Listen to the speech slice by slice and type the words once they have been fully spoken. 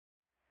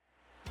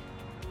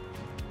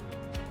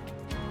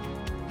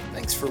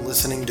Thanks for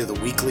listening to the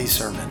weekly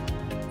sermon.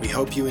 We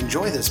hope you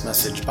enjoy this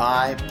message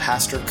by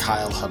Pastor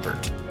Kyle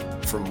Hubbart.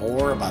 For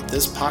more about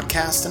this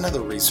podcast and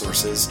other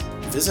resources,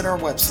 visit our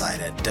website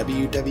at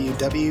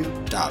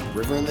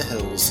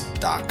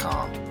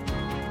www.riverinthehills.com.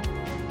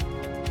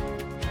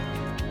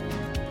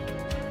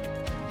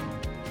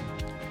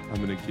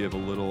 I'm going to give a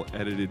little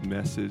edited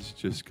message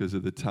just because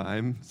of the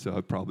time, so I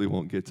probably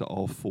won't get to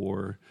all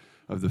four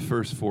of the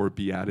first four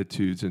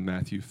Beatitudes in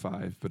Matthew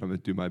 5, but I'm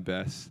going to do my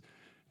best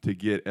to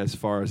get as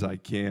far as I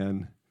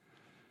can.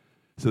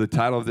 So the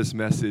title of this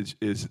message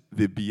is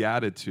The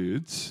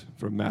Beatitudes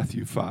from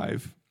Matthew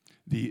 5,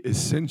 the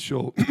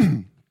essential,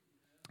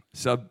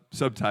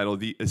 subtitle,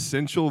 The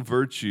Essential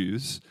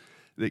Virtues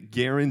that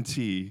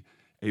Guarantee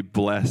a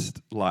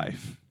Blessed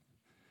Life.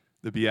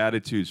 The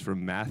Beatitudes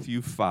from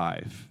Matthew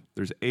 5.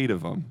 There's 8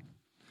 of them.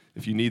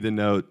 If you need the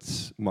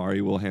notes,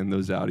 Mari will hand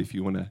those out if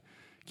you want to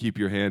keep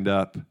your hand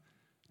up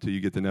till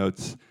you get the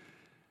notes.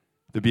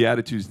 The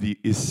Beatitudes, the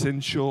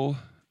essential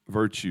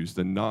virtues,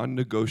 the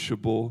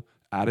non-negotiable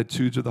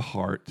attitudes of the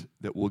heart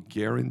that will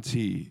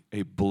guarantee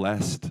a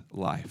blessed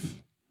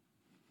life.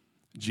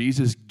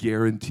 Jesus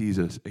guarantees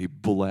us a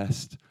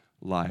blessed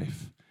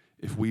life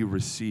if we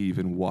receive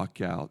and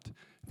walk out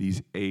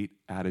these 8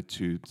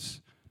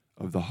 attitudes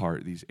of the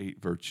heart, these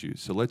 8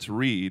 virtues. So let's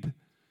read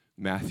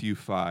Matthew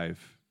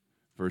 5,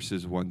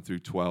 verses 1 through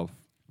 12.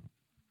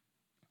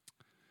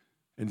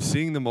 And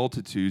seeing the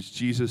multitudes,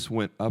 Jesus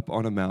went up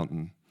on a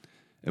mountain,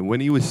 and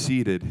when he was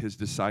seated, his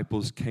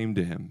disciples came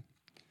to him.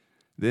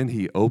 Then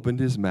he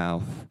opened his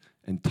mouth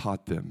and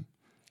taught them,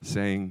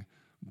 saying,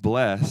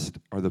 Blessed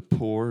are the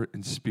poor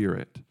in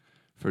spirit,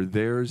 for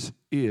theirs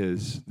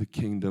is the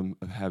kingdom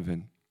of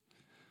heaven.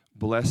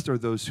 Blessed are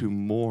those who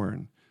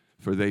mourn,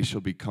 for they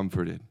shall be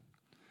comforted.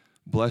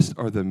 Blessed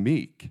are the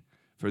meek,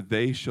 for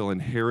they shall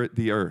inherit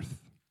the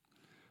earth.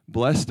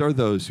 Blessed are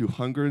those who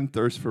hunger and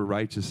thirst for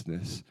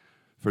righteousness,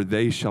 for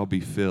they shall be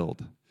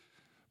filled.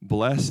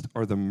 Blessed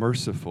are the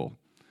merciful,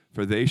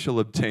 for they shall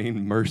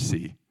obtain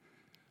mercy.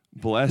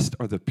 Blessed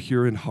are the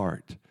pure in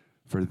heart,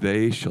 for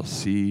they shall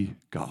see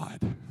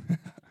God.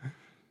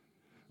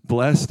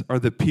 Blessed are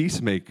the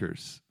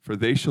peacemakers, for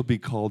they shall be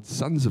called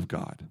sons of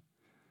God.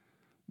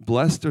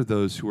 Blessed are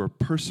those who are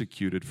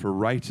persecuted for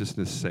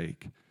righteousness'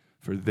 sake,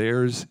 for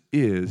theirs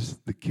is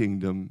the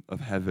kingdom of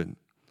heaven.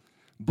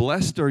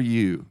 Blessed are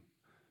you,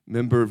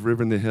 member of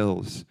River in the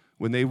Hills,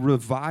 when they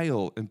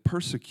revile and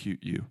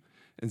persecute you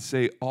and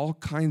say all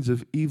kinds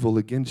of evil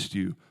against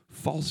you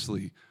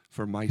falsely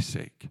for my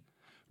sake.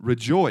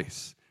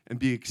 Rejoice and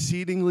be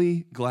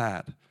exceedingly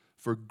glad,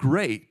 for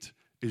great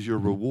is your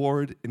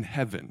reward in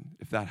heaven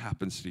if that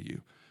happens to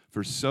you.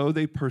 For so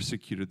they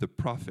persecuted the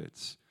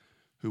prophets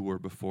who were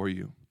before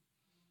you.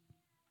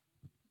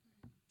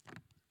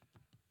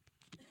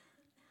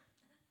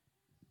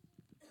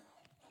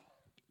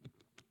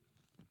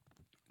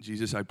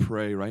 Jesus, I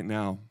pray right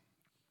now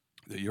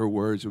that your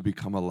words will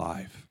become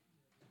alive.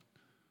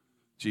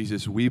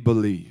 Jesus, we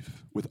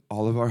believe with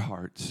all of our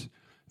hearts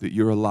that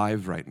you're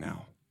alive right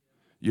now.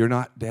 You're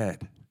not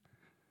dead.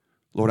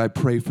 Lord, I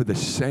pray for the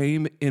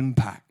same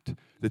impact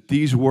that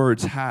these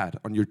words had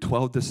on your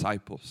 12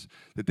 disciples,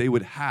 that they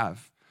would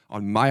have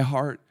on my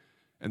heart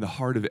and the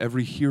heart of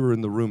every hearer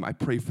in the room. I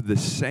pray for the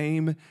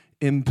same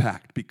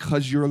impact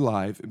because you're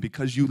alive and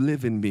because you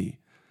live in me.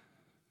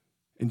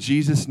 In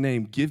Jesus'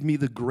 name, give me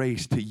the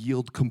grace to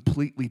yield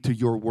completely to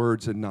your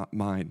words and not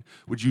mine.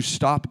 Would you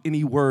stop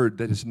any word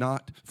that is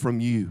not from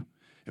you?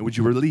 And would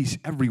you release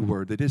every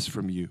word that is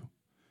from you?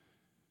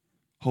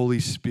 Holy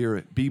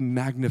Spirit, be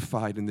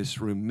magnified in this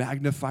room.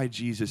 Magnify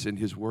Jesus and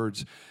his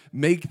words.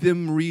 Make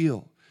them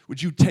real.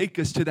 Would you take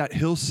us to that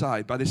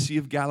hillside by the Sea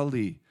of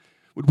Galilee?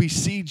 Would we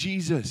see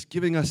Jesus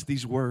giving us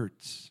these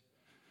words?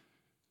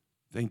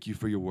 Thank you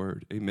for your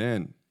word.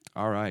 Amen.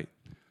 All right.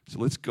 So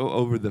let's go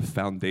over the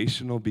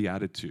foundational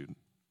beatitude.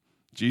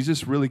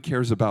 Jesus really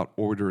cares about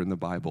order in the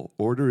Bible.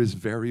 Order is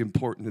very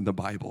important in the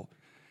Bible.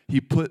 He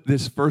put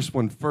this first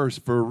one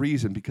first for a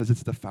reason, because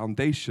it's the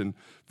foundation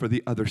for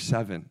the other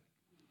 7.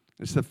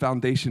 It's the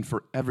foundation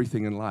for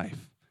everything in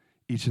life,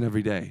 each and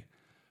every day.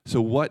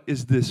 So what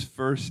is this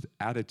first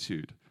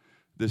attitude,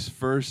 this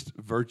first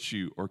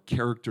virtue or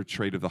character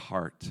trait of the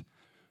heart?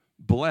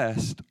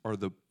 Blessed are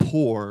the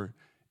poor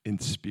in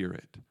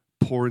spirit.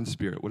 Poor in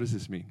spirit. What does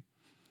this mean?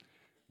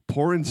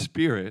 Poor in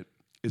spirit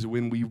is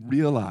when we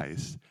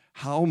realize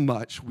how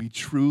much we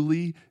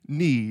truly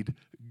need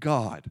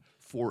God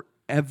for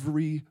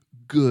every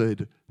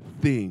good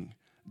thing,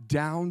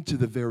 down to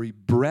the very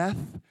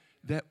breath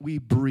that we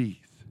breathe.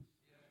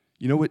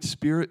 You know what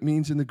spirit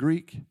means in the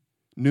Greek?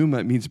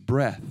 Pneuma means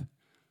breath.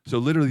 So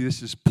literally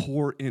this is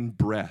pour in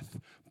breath.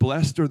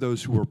 Blessed are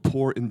those who are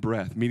poor in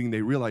breath, meaning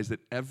they realize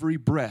that every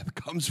breath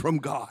comes from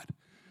God.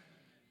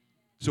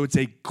 So it's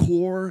a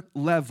core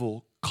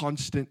level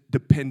constant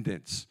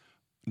dependence,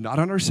 not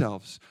on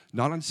ourselves,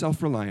 not on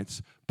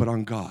self-reliance, but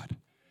on God.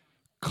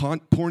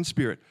 Poor in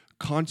spirit,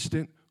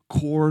 constant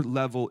core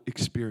level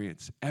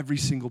experience. Every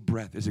single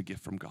breath is a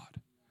gift from God.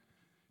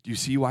 Do you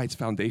see why it's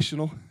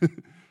foundational?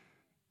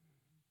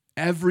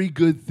 Every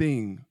good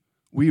thing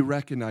we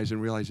recognize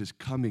and realize is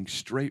coming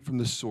straight from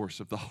the source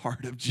of the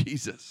heart of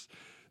Jesus.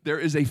 There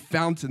is a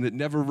fountain that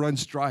never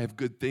runs dry of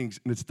good things,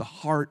 and it's the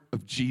heart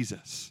of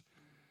Jesus.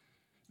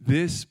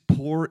 This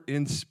poor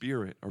in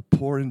spirit or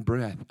poor in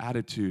breath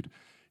attitude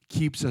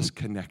keeps us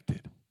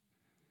connected.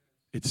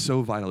 It's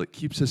so vital. It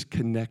keeps us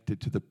connected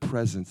to the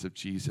presence of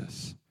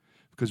Jesus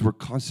because we're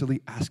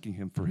constantly asking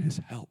him for his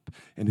help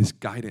and his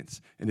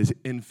guidance and his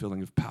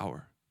infilling of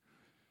power.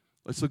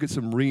 Let's look at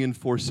some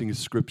reinforcing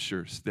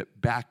scriptures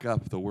that back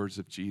up the words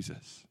of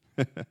Jesus.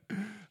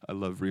 I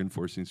love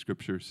reinforcing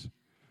scriptures.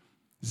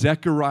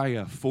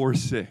 Zechariah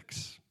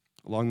 4:6,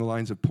 along the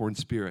lines of poor in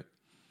spirit.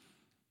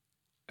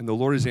 And the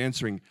Lord is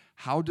answering,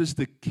 how does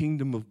the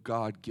kingdom of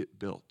God get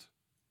built?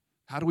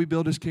 How do we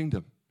build his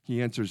kingdom?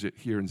 He answers it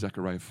here in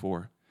Zechariah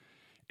 4.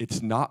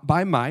 It's not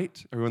by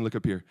might. Everyone look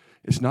up here.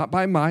 It's not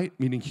by might,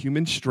 meaning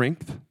human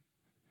strength.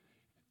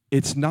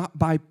 It's not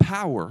by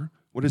power.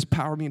 What does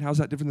power mean? How's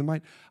that different than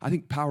might? I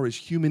think power is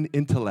human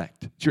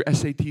intellect. It's your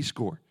SAT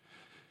score.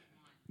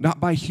 Not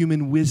by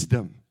human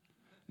wisdom.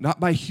 Not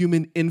by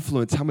human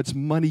influence, how much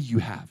money you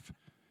have.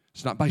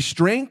 It's not by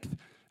strength.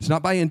 It's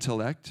not by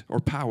intellect or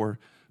power,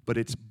 but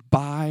it's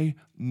by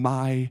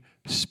my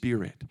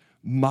Spirit.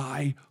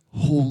 My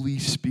Holy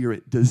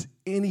Spirit does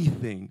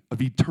anything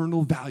of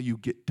eternal value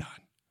get done.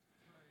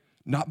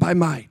 Not by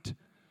might,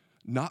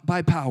 not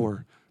by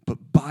power,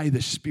 but by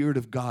the Spirit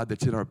of God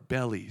that's in our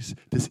bellies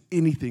does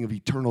anything of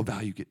eternal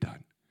value get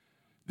done.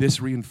 This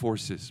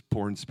reinforces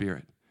poor in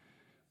spirit.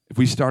 If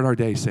we start our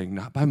day saying,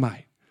 not by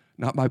might,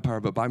 not by power,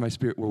 but by my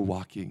Spirit, we're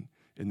walking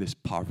in this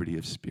poverty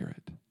of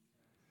spirit.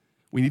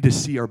 We need to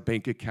see our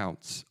bank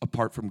accounts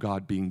apart from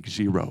God being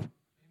zero. Amen.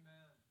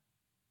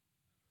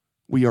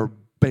 We are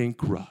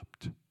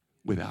bankrupt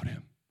without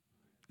him.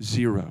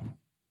 Zero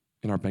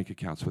in our bank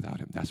accounts without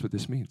him. That's what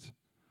this means.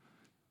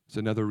 It's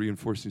another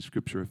reinforcing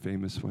scripture, a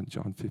famous one,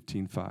 John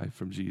 15:5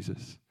 from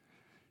Jesus.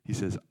 He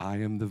says, I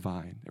am the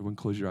vine. Everyone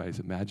close your eyes.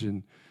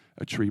 Imagine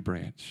a tree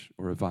branch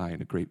or a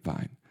vine, a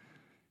grapevine.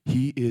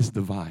 He is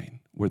the vine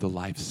where the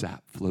life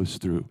sap flows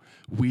through.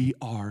 We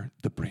are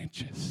the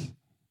branches.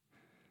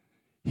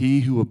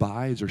 He who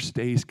abides or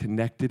stays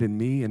connected in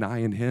me and I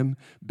in him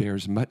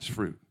bears much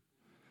fruit.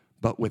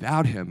 But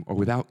without him or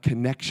without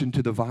connection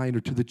to the vine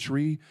or to the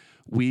tree,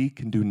 we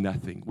can do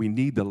nothing. We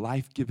need the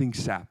life-giving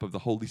sap of the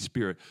Holy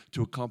Spirit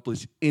to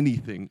accomplish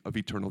anything of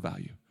eternal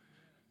value.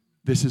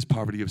 This is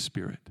poverty of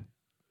spirit.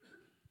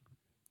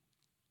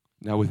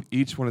 Now, with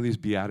each one of these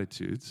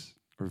beatitudes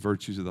or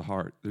virtues of the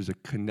heart, there's a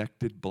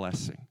connected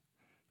blessing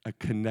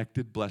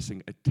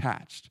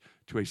attached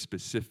to a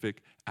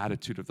specific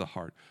attitude of the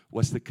heart.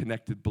 What's the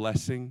connected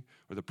blessing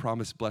or the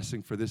promised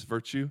blessing for this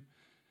virtue?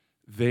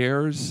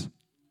 Theirs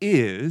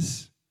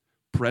is,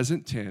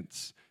 present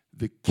tense,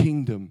 the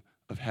kingdom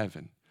of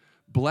heaven.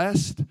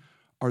 Blessed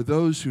are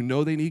those who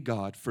know they need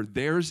God, for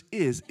theirs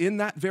is, in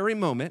that very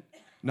moment,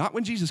 not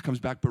when Jesus comes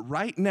back, but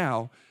right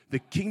now, the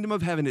kingdom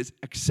of heaven is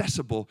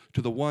accessible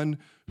to the one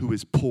who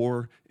is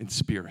poor in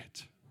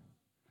spirit.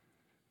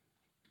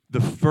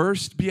 The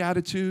first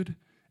beatitude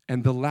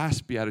and the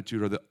last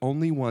beatitude are the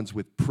only ones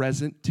with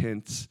present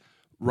tense,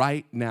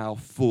 right now,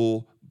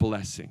 full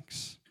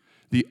blessings.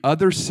 The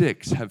other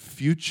 6 have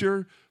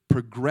future,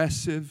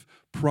 progressive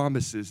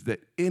promises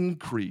that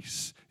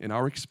increase in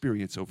our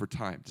experience over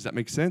time. Does that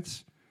make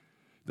sense?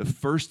 The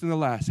first and the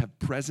last have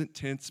present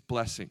tense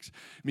blessings.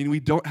 Meaning we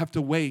don't have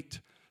to wait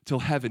till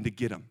heaven to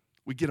get them.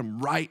 We get them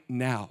right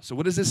now. So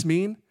what does this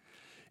mean?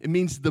 It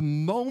means the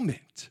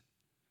moment,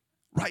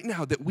 right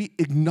now, that we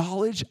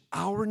acknowledge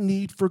our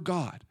need for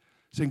God,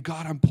 saying,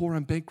 God, I'm poor,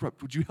 I'm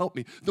bankrupt, would you help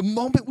me? The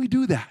moment we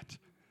do that,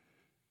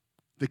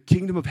 the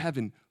kingdom of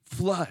heaven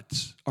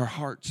floods our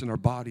hearts and our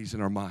bodies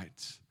and our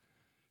minds.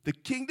 The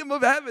kingdom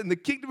of heaven, the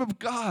kingdom of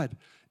God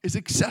is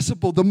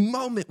accessible the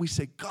moment we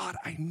say, God,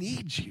 I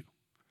need you.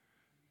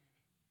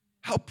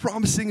 How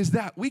promising is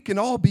that? We can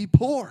all be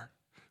poor.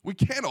 We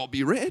can't all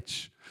be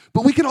rich,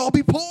 but we can all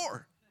be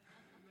poor.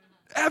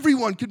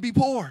 Everyone can be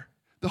poor.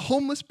 The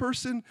homeless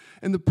person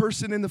and the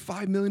person in the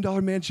 $5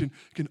 million mansion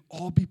can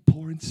all be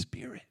poor in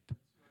spirit.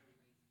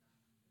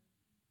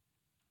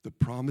 The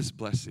promised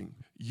blessing,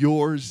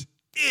 yours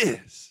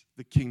is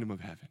the kingdom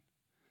of heaven.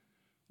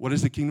 What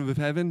is the kingdom of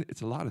heaven?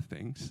 It's a lot of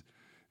things.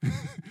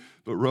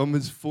 But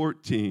Romans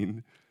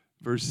 14,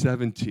 verse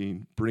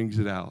 17, brings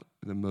it out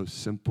in the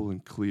most simple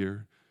and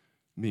clear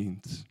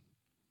means.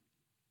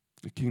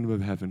 The kingdom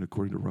of heaven,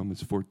 according to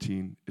Romans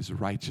 14, is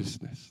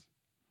righteousness,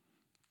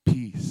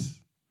 peace,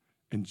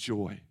 and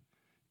joy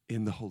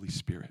in the Holy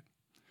Spirit.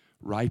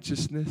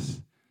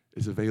 Righteousness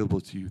is available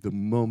to you the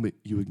moment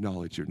you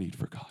acknowledge your need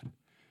for God.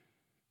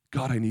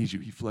 God, I need you.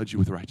 He floods you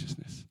with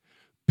righteousness.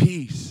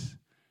 Peace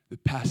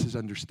that passes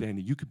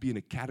understanding. You could be in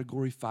a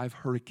Category 5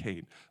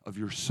 hurricane of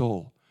your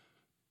soul,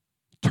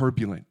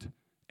 turbulent,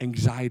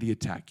 anxiety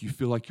attack. You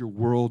feel like your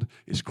world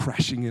is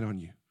crashing in on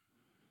you,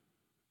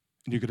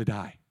 and you're going to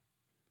die.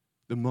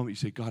 The moment you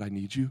say, God, I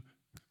need you,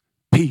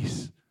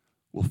 peace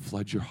will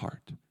flood your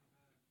heart.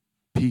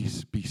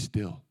 Peace, be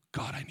still.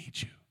 God, I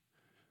need you.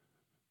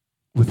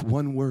 With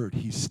one word,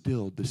 he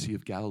stilled the Sea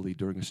of Galilee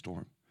during a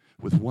storm.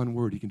 With one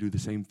word, he can do the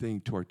same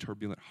thing to our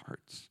turbulent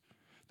hearts.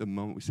 The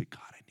moment we say,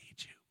 God, I need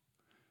you.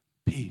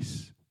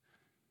 Peace.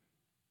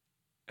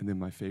 And then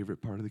my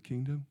favorite part of the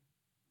kingdom,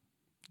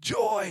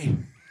 joy.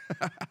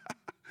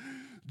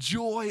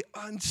 Joy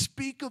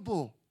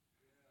unspeakable.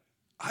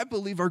 I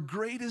believe our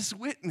greatest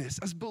witness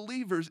as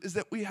believers is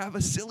that we have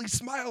a silly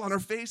smile on our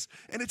face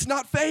and it's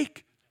not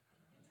fake.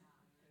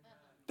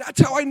 That's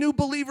how I knew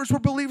believers were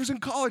believers in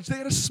college. They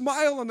had a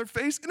smile on their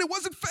face and it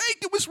wasn't fake,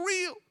 it was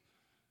real.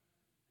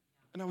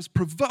 And I was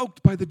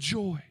provoked by the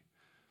joy.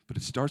 But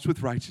it starts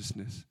with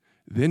righteousness,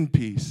 then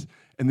peace,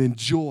 and then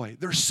joy.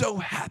 They're so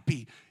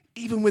happy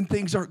even when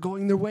things aren't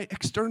going their way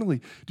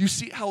externally. Do you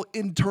see how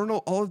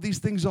internal all of these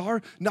things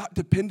are? Not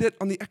dependent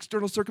on the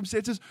external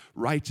circumstances.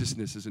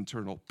 Righteousness is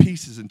internal.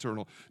 Peace is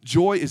internal.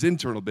 Joy is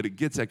internal, but it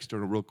gets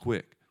external real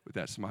quick with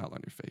that smile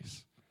on your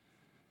face.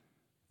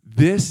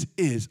 This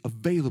is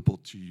available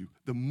to you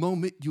the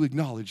moment you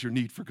acknowledge your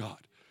need for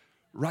God.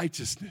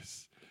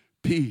 Righteousness,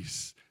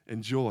 peace,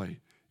 and joy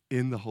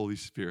in the Holy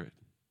Spirit.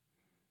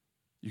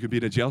 You can be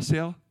in a jail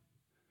cell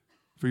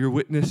for your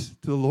witness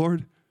to the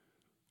Lord,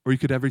 or you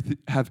could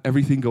have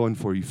everything going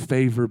for you.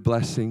 Favor,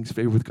 blessings,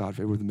 favor with God,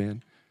 favor with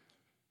man.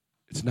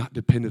 It's not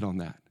dependent on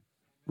that.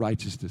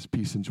 Righteousness,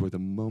 peace, and joy. The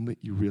moment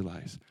you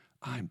realize,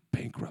 I'm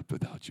bankrupt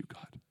without you,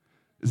 God.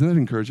 Isn't that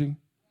encouraging?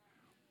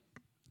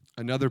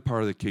 Another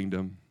part of the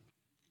kingdom,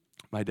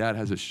 my dad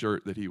has a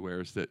shirt that he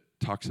wears that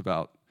talks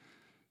about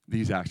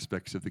these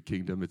aspects of the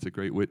kingdom. It's a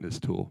great witness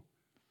tool.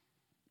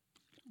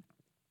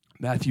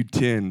 Matthew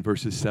 10,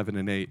 verses 7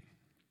 and 8.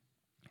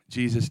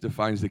 Jesus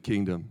defines the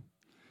kingdom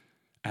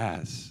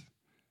as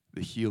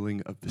the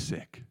healing of the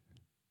sick,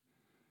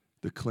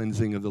 the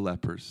cleansing of the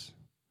lepers,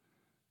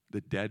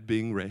 the dead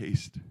being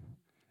raised,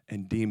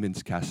 and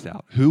demons cast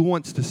out. Who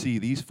wants to see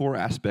these four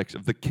aspects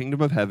of the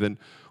kingdom of heaven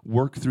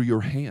work through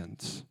your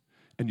hands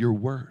and your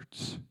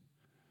words?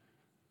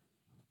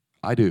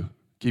 I do.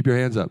 Keep your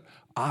hands up.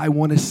 I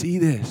want to see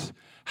this.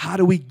 How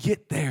do we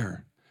get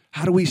there?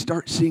 How do we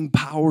start seeing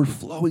power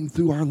flowing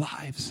through our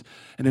lives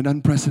in an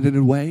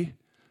unprecedented way?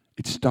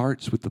 It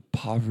starts with the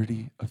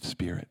poverty of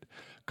spirit.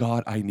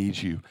 God, I need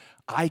you.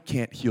 I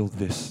can't heal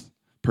this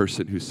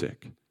person who's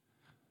sick.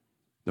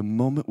 The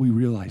moment we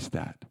realize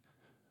that,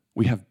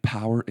 we have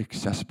power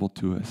accessible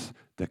to us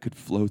that could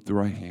flow through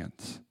our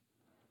hands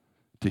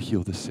to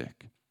heal the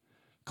sick.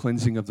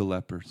 Cleansing of the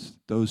lepers,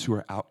 those who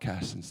are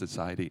outcasts in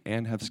society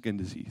and have skin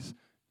disease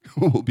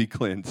will be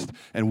cleansed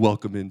and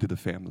welcomed into the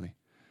family.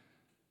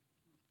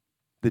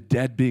 The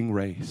dead being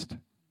raised,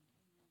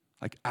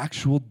 like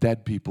actual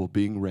dead people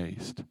being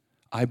raised,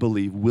 I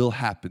believe will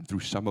happen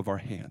through some of our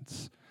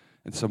hands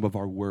and some of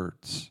our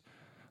words.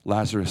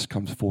 Lazarus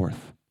comes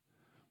forth.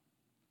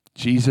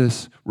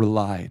 Jesus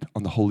relied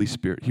on the Holy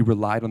Spirit. He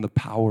relied on the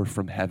power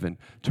from heaven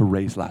to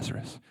raise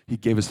Lazarus. He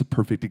gave us the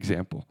perfect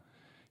example.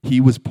 He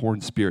was poor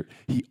in spirit.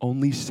 He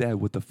only said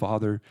what the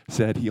Father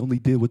said. He only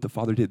did what the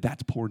Father did.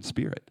 That's poor in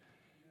spirit.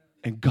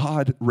 And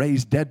God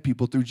raised dead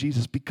people through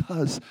Jesus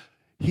because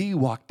he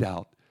walked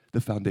out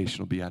the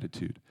foundational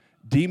beatitude.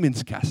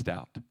 Demons cast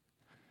out.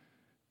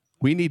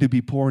 We need to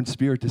be poor in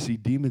spirit to see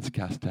demons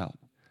cast out,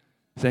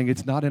 saying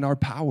it's not in our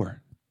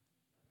power.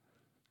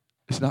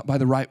 It's not by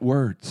the right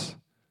words,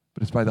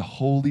 but it's by the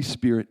Holy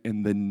Spirit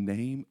in the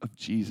name of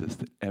Jesus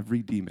that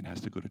every demon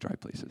has to go to dry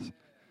places.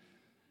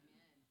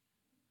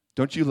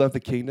 Don't you love the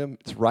kingdom?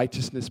 It's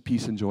righteousness,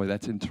 peace, and joy.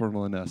 That's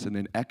internal in us. And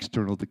then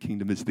external, the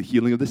kingdom is the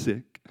healing of the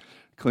sick,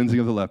 cleansing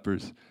of the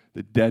lepers,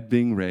 the dead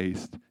being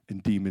raised,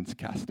 and demons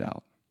cast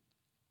out.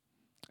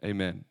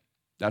 Amen.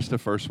 That's the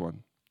first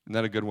one. Isn't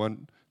that a good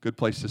one? Good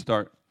place to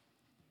start.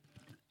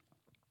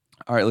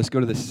 All right, let's go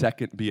to the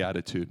second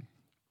beatitude.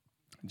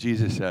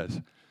 Jesus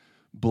says,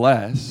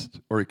 blessed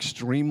or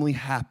extremely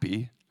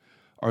happy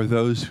are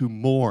those who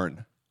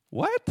mourn.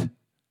 What?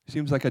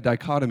 Seems like a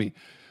dichotomy.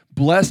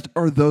 Blessed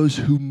are those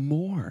who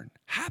mourn.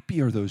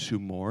 Happy are those who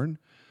mourn,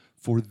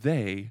 for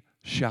they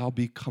shall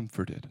be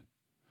comforted.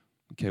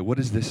 Okay, what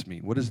does this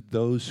mean? What does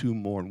those who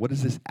mourn? What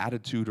does this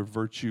attitude or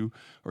virtue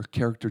or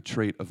character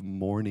trait of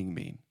mourning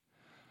mean?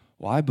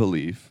 Well, I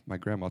believe, my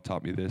grandma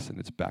taught me this, and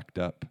it's backed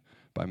up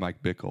by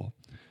Mike Bickle.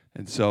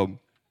 And so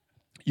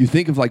you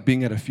think of like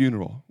being at a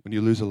funeral when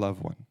you lose a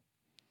loved one,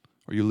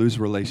 or you lose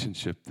a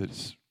relationship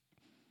that's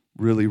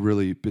really,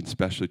 really been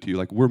special to you.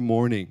 Like we're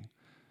mourning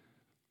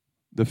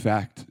the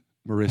fact,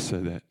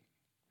 Marissa, that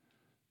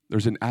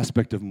there's an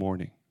aspect of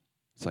mourning.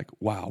 It's like,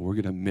 wow, we're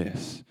going to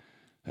miss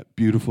that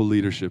beautiful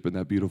leadership and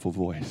that beautiful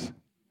voice.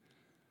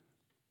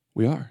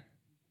 We are.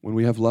 When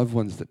we have loved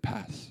ones that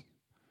pass,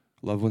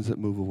 loved ones that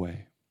move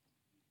away,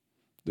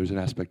 there's an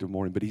aspect of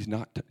mourning.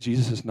 But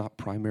Jesus is not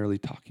primarily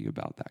talking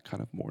about that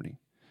kind of mourning.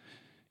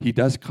 He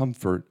does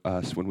comfort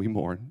us when we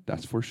mourn,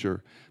 that's for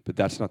sure, but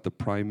that's not the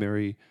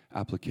primary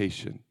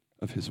application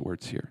of his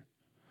words here.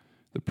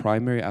 The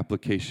primary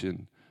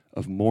application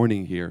of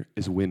mourning here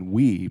is when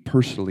we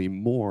personally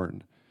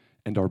mourn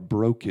and are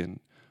broken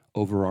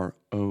over our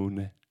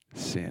own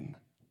sin.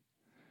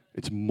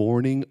 It's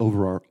mourning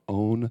over our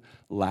own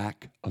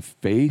lack of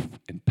faith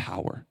and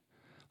power.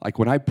 Like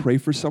when I pray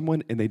for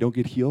someone and they don't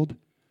get healed,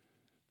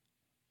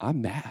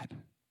 I'm mad.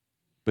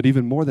 But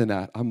even more than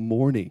that, I'm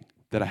mourning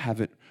that I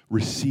haven't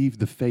received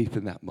the faith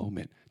in that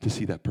moment to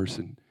see that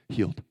person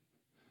healed.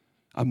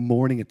 I'm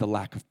mourning at the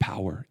lack of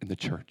power in the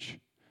church.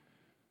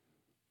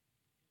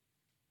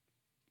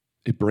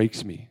 It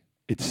breaks me.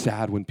 It's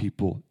sad when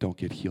people don't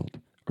get healed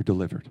or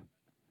delivered.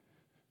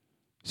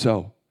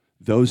 So,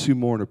 those who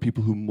mourn are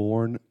people who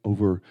mourn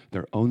over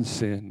their own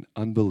sin,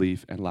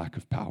 unbelief, and lack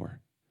of power.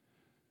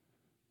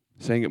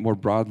 Saying it more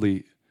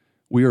broadly,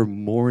 we are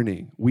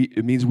mourning.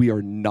 It means we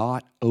are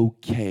not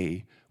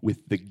okay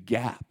with the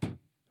gap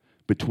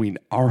between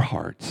our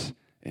hearts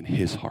and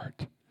his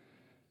heart.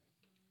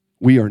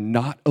 We are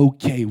not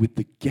okay with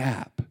the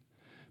gap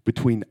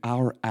between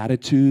our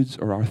attitudes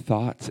or our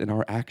thoughts and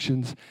our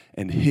actions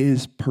and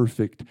his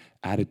perfect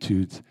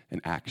attitudes and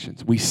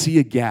actions. We see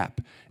a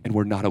gap and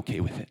we're not okay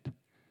with it.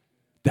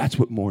 That's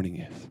what mourning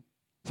is.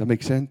 Does that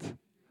make sense?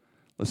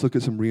 Let's look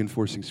at some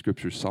reinforcing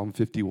scriptures. Psalm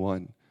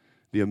 51,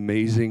 the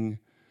amazing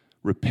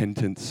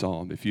repentance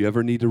psalm. If you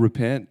ever need to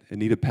repent and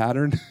need a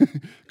pattern,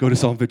 go to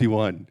Psalm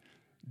 51.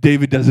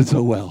 David does it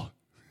so well.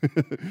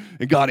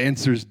 And God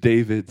answers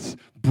David's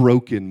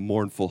broken,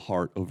 mournful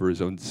heart over his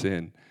own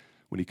sin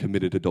when he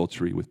committed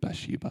adultery with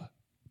Bathsheba.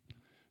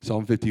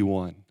 Psalm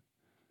 51,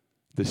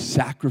 the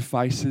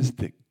sacrifices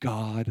that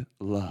God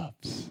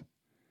loves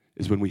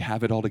is when we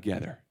have it all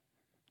together.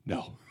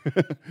 No.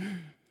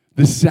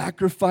 The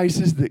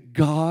sacrifices that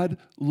God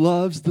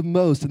loves the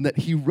most and that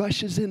he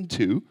rushes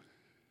into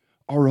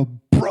are a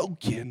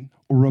broken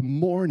or a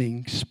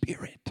mourning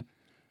spirit.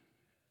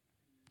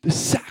 The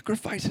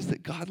sacrifices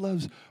that God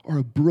loves are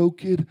a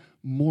broken,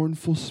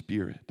 mournful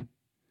spirit.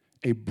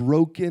 A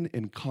broken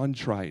and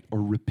contrite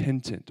or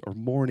repentant or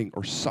mourning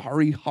or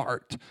sorry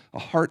heart. A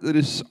heart that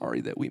is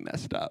sorry that we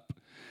messed up.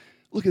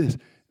 Look at this.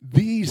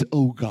 These,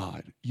 oh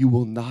God, you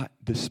will not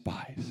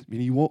despise.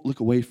 Meaning you won't look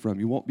away from.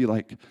 You won't be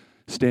like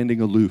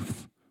standing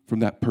aloof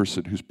from that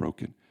person who's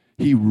broken.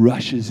 He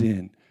rushes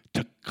in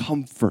to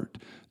comfort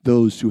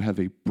those who have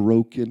a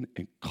broken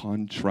and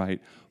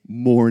contrite,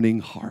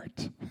 mourning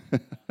heart.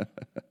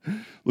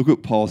 Look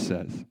what Paul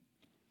says.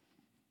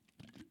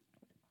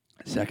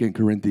 2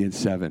 Corinthians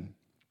 7.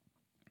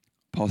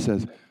 Paul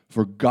says,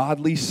 for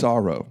godly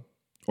sorrow,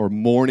 or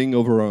mourning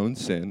over our own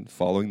sin,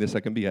 following the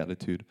second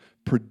beatitude,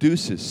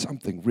 produces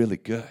something really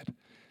good.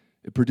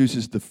 It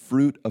produces the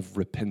fruit of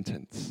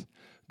repentance.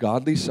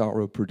 Godly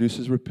sorrow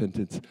produces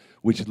repentance,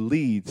 which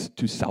leads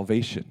to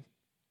salvation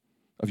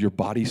of your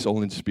body,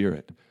 soul, and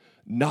spirit,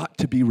 not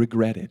to be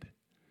regretted.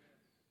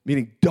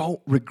 Meaning,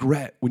 don't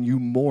regret when you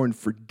mourn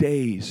for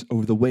days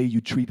over the way you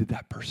treated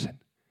that person.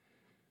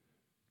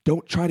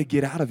 Don't try to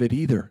get out of it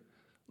either.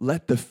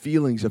 Let the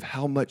feelings of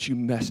how much you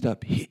messed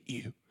up hit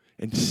you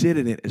and sit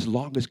in it as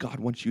long as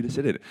God wants you to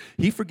sit in it.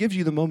 He forgives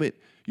you the moment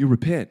you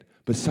repent,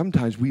 but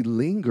sometimes we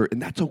linger,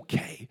 and that's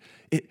okay.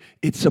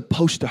 It's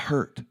supposed to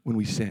hurt when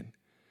we sin.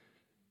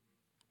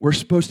 We're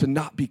supposed to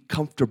not be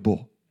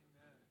comfortable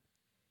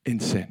in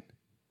sin.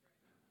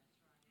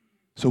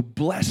 So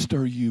blessed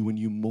are you when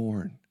you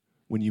mourn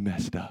when you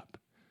messed up.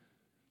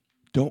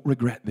 Don't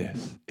regret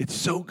this. It's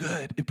so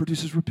good. It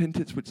produces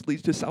repentance, which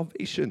leads to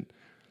salvation.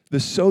 The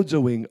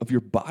sozoing of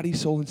your body,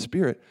 soul, and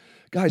spirit.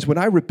 Guys, when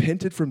I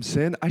repented from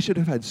sin, I should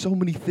have had so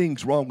many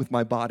things wrong with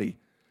my body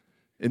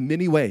in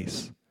many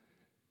ways.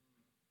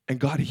 And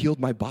God healed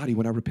my body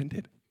when I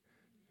repented.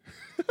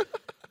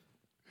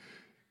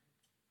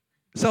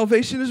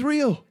 Salvation is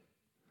real.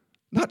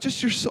 Not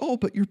just your soul,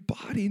 but your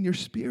body and your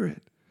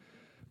spirit.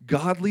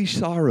 Godly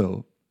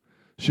sorrow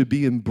should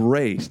be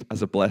embraced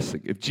as a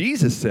blessing. If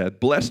Jesus said,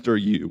 blessed are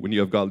you when you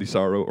have godly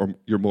sorrow or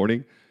you're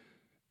mourning,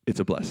 it's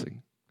a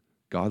blessing.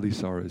 Godly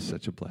sorrow is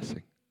such a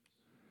blessing.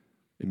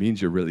 It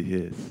means you're really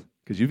his.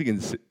 Because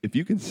if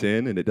you can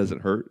sin and it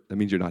doesn't hurt, that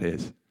means you're not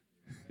his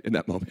in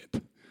that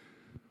moment.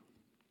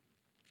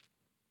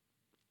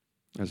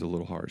 That's a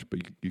little harsh, but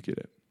you get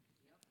it.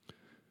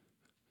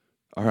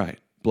 All right.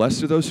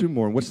 Blessed are those who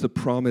mourn. What's the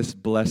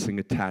promised blessing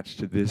attached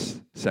to this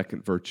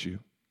second virtue?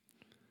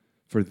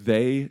 For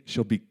they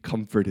shall be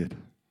comforted.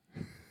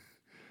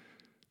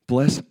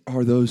 Blessed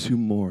are those who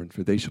mourn,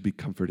 for they shall be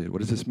comforted.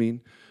 What does this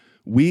mean?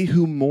 We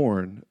who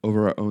mourn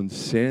over our own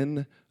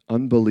sin,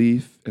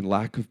 unbelief, and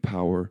lack of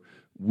power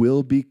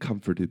will be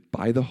comforted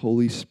by the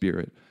Holy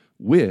Spirit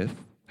with,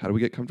 how do we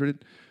get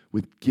comforted?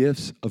 With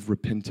gifts of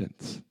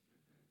repentance.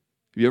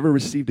 Have you ever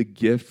received a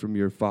gift from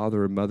your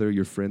father or mother,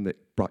 your friend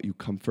that brought you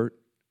comfort?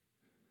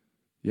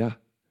 Yeah,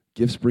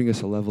 gifts bring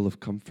us a level of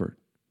comfort.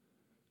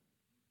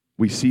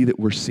 We see that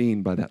we're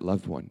seen by that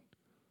loved one.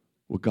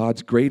 Well,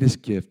 God's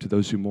greatest gift to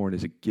those who mourn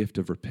is a gift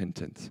of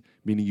repentance,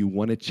 meaning you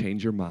want to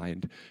change your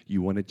mind,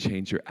 you want to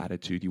change your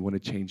attitude, you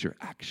want to change your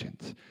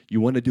actions,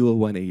 you want to do a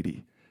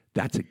 180.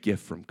 That's a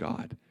gift from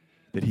God,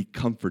 that he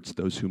comforts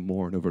those who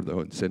mourn over their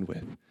own sin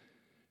with.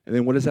 And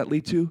then what does that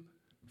lead to?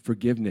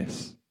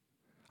 Forgiveness.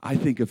 I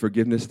think of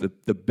forgiveness,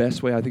 the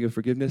best way I think of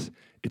forgiveness,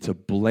 it's a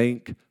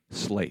blank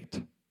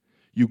slate.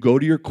 You go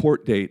to your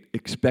court date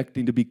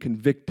expecting to be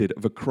convicted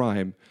of a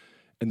crime,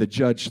 and the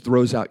judge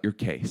throws out your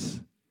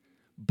case.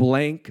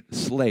 Blank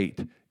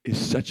slate is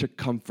such a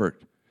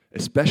comfort,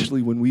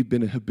 especially when we've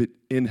been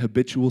in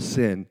habitual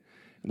sin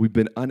and we've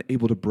been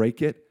unable to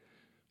break it.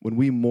 When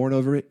we mourn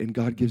over it and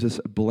God gives us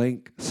a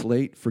blank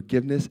slate,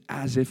 forgiveness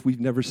as if we've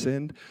never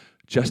sinned,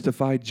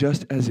 justified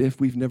just as if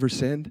we've never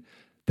sinned,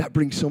 that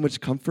brings so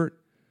much comfort.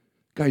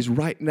 Guys,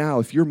 right now,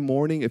 if you're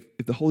mourning,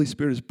 if the Holy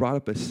Spirit has brought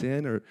up a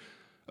sin or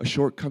a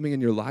shortcoming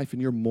in your life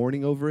and you're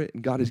mourning over it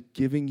and God is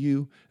giving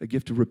you a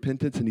gift of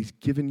repentance and he's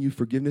given you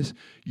forgiveness,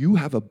 you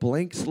have a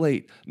blank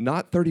slate,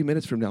 not 30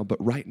 minutes from now,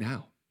 but right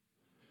now.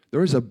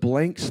 There is a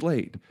blank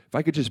slate. If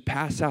I could just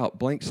pass out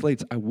blank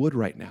slates, I would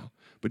right now.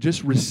 But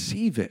just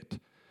receive it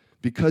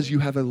because you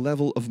have a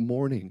level of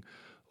mourning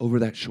over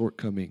that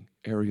shortcoming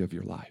area of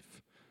your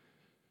life.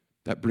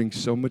 That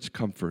brings so much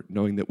comfort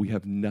knowing that we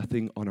have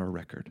nothing on our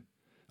record.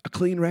 A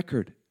clean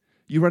record.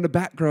 You run a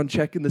background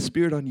check in the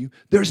Spirit on you,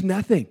 there's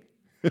nothing.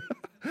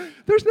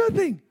 There's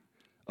nothing.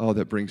 Oh,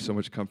 that brings so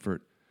much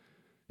comfort.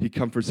 He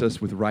comforts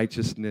us with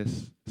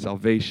righteousness,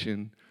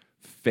 salvation,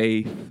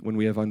 faith when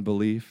we have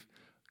unbelief.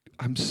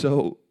 I'm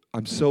so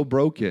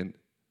broken,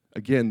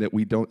 again, that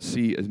we don't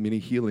see as many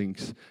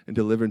healings and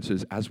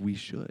deliverances as we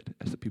should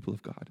as the people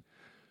of God.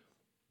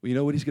 Well, you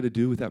know what he's going to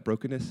do with that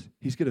brokenness?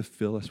 He's going to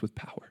fill us with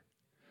power.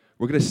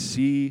 We're going to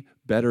see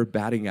better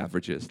batting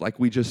averages like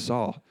we just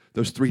saw.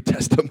 Those 3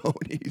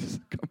 testimonies.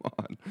 Come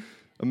on.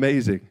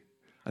 Amazing.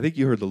 I think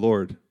you heard the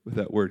Lord with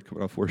that word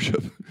coming off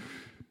worship.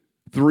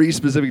 3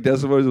 specific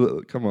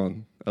testimonies. Come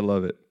on. I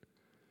love it.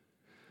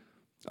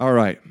 All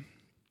right.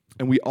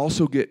 And we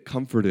also get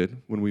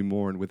comforted when we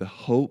mourn with a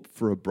hope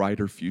for a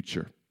brighter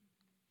future.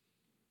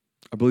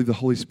 I believe the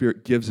Holy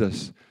Spirit gives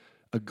us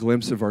a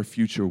glimpse of our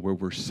future where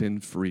we're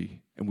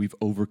sin-free and we've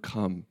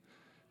overcome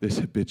this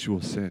habitual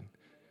sin.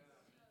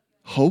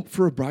 Hope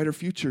for a brighter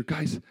future.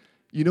 Guys,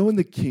 you know in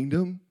the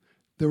kingdom,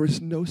 there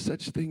is no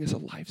such thing as a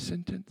life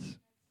sentence.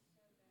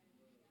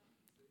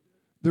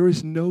 There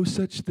is no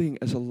such thing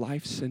as a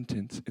life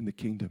sentence in the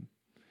kingdom.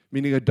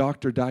 Meaning a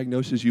doctor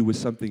diagnoses you with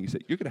something. He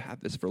said, you're going to have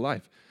this for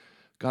life.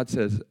 God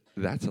says,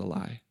 that's a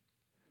lie.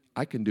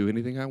 I can do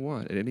anything I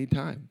want at any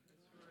time.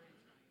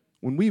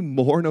 When we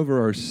mourn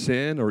over our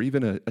sin or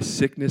even a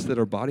sickness that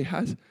our body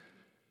has,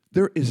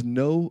 there is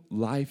no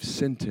life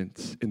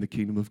sentence in the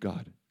kingdom of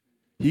God.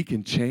 He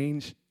can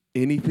change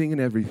anything and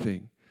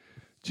everything.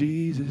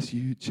 Jesus,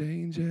 you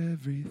change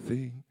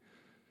everything.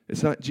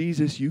 It's not,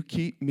 Jesus, you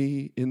keep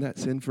me in that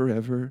sin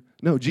forever.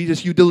 No,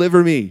 Jesus, you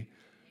deliver me.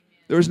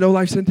 There is no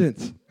life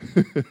sentence.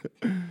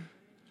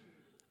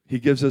 He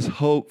gives us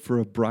hope for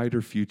a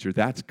brighter future.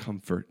 That's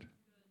comfort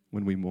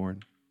when we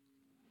mourn.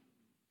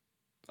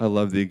 I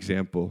love the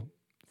example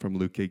from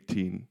Luke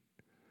 18.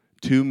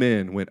 2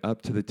 men went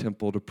up to the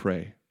temple to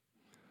pray,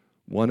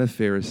 one a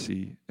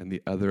Pharisee and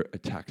the other a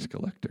tax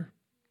collector.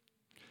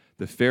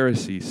 The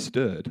Pharisee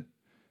stood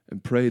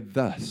and prayed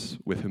thus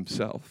with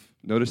himself.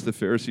 Notice the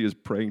Pharisee is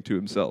praying to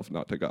himself,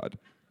 not to God,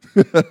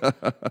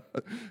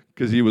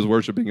 because he was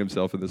worshiping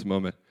himself in this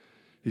moment.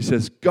 He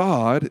says,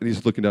 God, and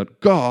he's looking down,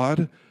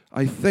 God,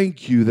 I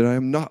thank you that I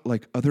am not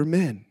like other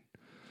men.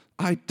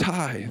 I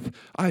tithe.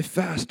 I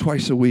fast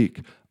twice a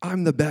week.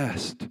 I'm the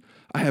best.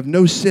 I have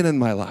no sin in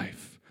my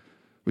life.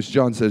 Which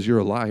John says, you're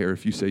a liar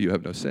if you say you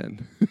have no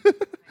sin.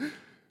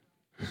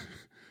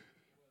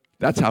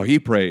 That's how he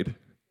prayed.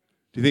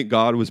 Do you think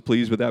God was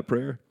pleased with that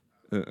prayer?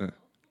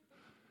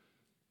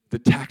 The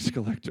tax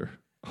collector.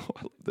 Oh,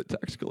 I love the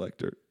tax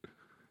collector.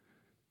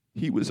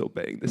 He was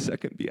obeying the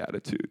second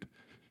beatitude.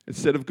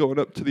 Instead of going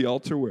up to the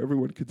altar where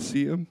everyone could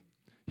see him,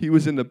 he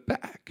was in the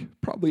back,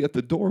 probably at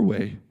the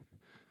doorway.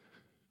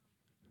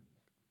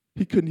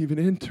 He couldn't even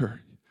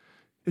enter.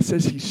 It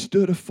says he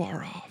stood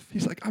afar off.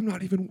 He's like, I'm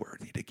not even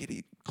worthy to get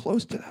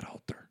close to that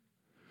altar.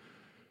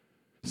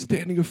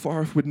 Standing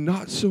afar off would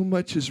not so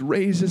much as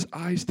raise his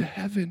eyes to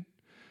heaven.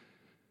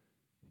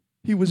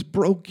 He was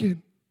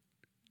broken.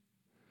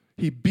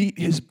 He beat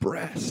his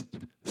breast,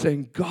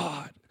 saying,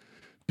 God,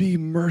 be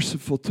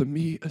merciful to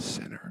me, a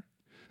sinner.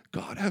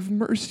 God, have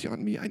mercy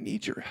on me. I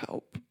need your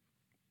help.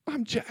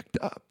 I'm jacked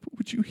up.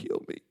 Would you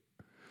heal me?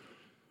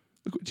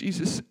 Look what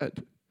Jesus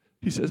said.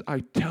 He says, I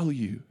tell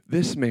you,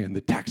 this man,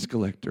 the tax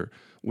collector,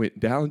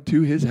 went down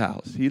to his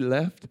house. He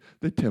left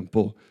the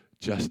temple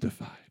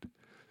justified,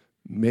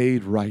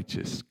 made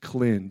righteous,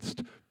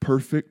 cleansed,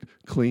 perfect,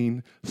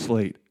 clean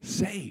slate,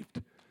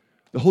 saved.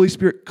 The Holy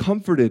Spirit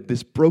comforted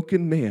this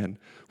broken man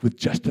with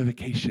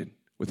justification,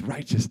 with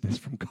righteousness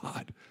from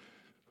God.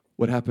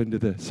 What happened to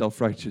the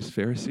self-righteous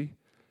Pharisee?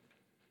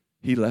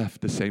 He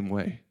left the same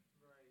way,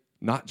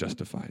 not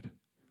justified,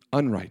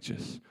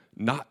 unrighteous,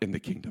 not in the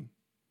kingdom.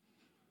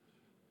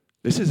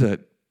 This is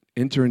an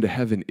enter into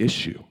heaven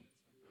issue,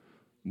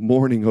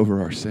 mourning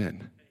over our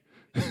sin.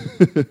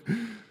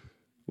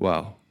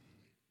 Wow.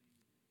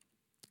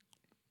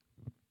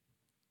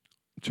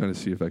 I'm trying to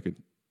see if I could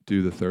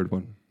do the third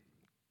one.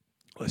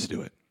 Let's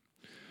do it.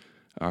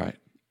 All right.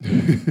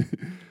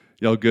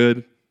 Y'all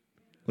good?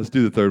 Let's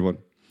do the third one.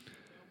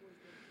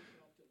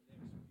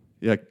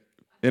 Yeah.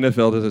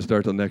 NFL doesn't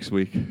start till next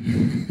week.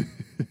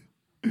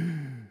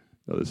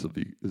 No, this will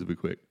be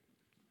quick.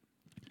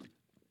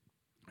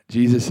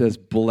 Jesus says,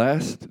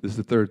 blessed, this is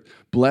the third,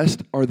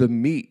 blessed are the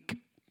meek,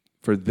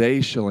 for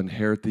they shall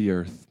inherit the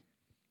earth.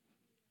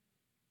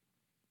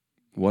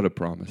 What a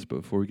promise.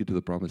 But before we get to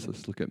the promise,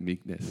 let's look at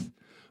meekness.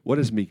 What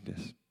is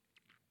meekness?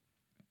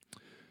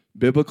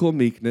 Biblical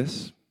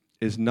meekness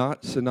is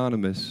not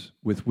synonymous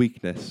with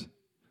weakness.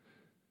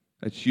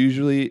 That's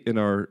usually in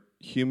our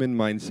human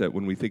mindset.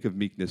 When we think of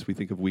meekness, we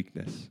think of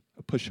weakness,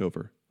 a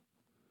pushover.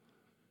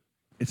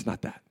 It's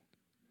not that.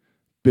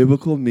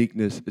 Biblical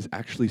meekness is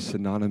actually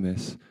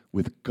synonymous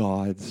with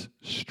God's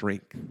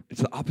strength.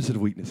 It's the opposite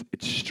of weakness.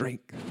 It's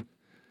strength.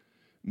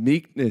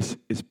 Meekness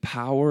is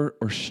power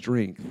or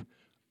strength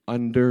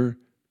under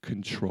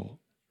control.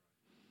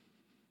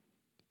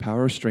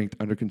 Power or strength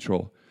under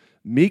control.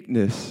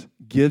 Meekness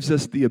gives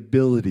us the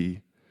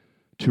ability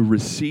to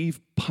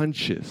receive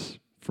punches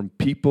from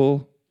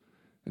people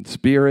and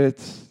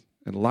spirits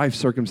and life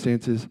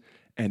circumstances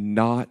and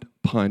not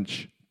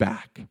punch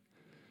back.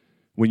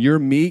 When you're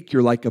meek,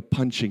 you're like a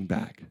punching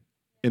bag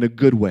in a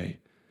good way,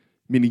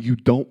 meaning you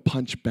don't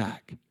punch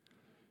back.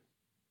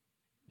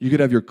 You could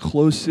have your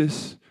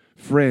closest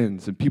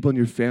friends and people in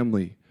your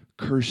family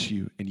curse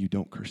you and you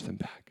don't curse them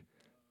back.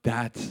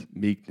 That's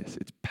meekness.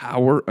 It's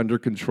power under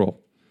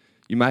control.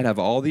 You might have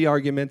all the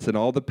arguments and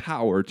all the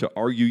power to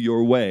argue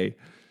your way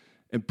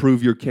and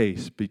prove your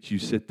case, but you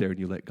sit there and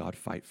you let God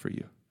fight for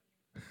you.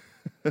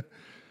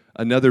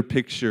 Another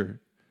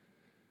picture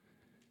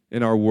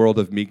in our world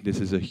of meekness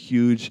is a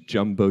huge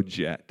jumbo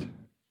jet. Do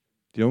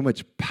you know how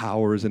much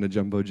power is in a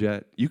jumbo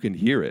jet? You can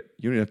hear it.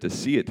 You don't even have to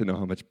see it to know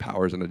how much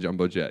power is in a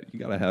jumbo jet. You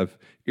got to have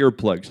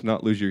earplugs to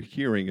not lose your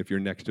hearing if you're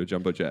next to a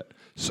jumbo jet.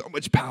 So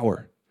much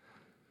power.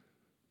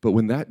 But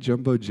when that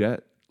jumbo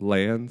jet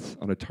lands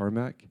on a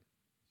tarmac,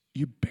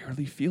 you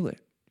barely feel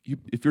it.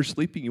 If you're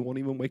sleeping, you won't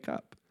even wake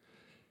up.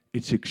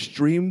 It's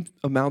extreme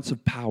amounts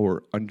of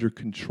power under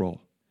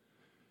control.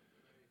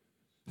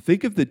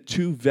 Think of the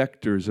two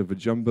vectors of a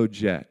jumbo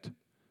jet,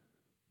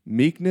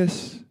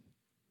 meekness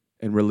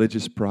and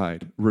religious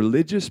pride.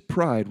 Religious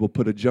pride will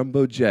put a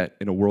jumbo jet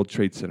in a World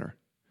Trade Center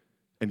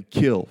and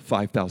kill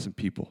 5,000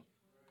 people.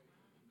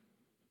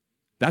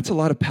 That's a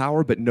lot of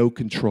power, but no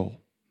control.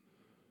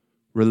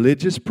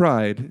 Religious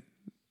pride,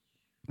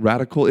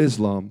 radical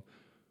Islam,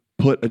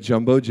 put a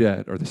jumbo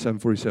jet, or the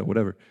 747,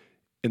 whatever,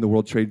 in the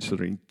World Trade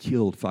Center and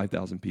killed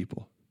 5,000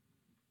 people.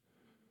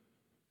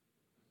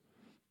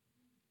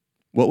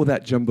 What will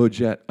that jumbo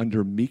jet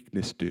under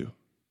meekness do?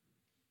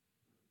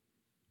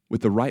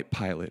 With the right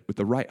pilot, with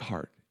the right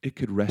heart, it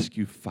could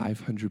rescue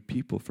 500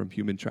 people from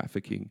human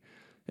trafficking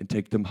and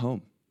take them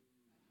home.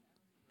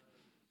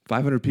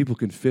 500 people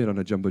can fit on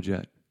a jumbo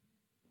jet.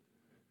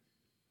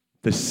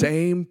 The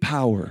same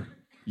power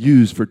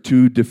used for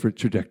two different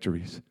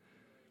trajectories.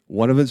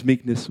 One of them is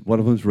meekness, one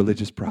of them is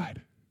religious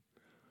pride.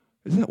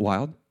 Isn't that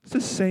wild? It's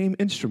the same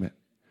instrument.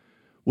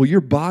 Well,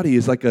 your body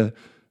is like a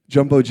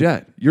jumbo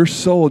jet. Your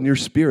soul and your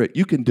spirit,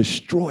 you can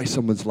destroy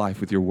someone's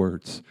life with your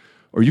words,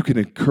 or you can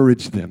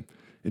encourage them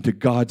into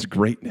God's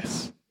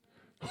greatness.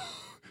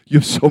 You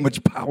have so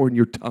much power in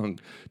your tongue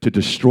to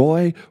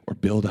destroy or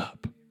build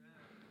up.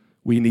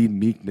 We need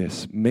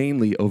meekness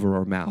mainly over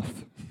our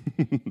mouth.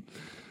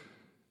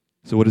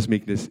 So what is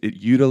meekness? It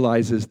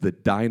utilizes the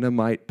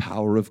dynamite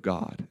power of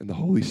God and the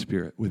Holy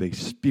Spirit with a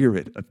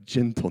spirit of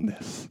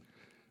gentleness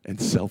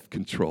and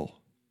self-control.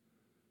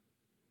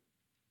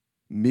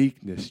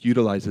 Meekness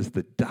utilizes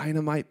the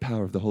dynamite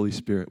power of the Holy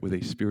Spirit with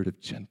a spirit of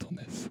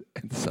gentleness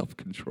and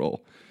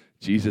self-control.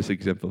 Jesus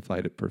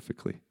exemplified it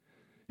perfectly.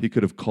 He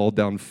could have called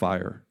down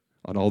fire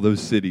on all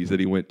those cities that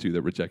he went to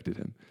that rejected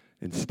him.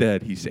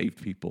 Instead, he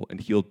saved people and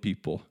healed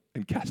people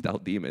and cast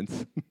out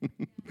demons.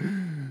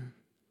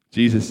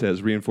 Jesus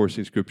says,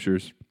 reinforcing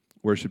scriptures,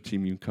 worship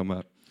team, you can come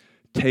up.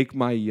 Take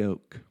my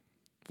yoke.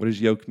 What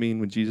does yoke mean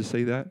when Jesus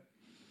say that?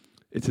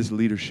 It's his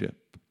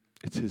leadership.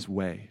 It's his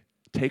way.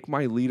 Take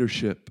my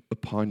leadership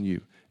upon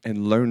you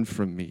and learn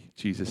from me,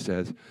 Jesus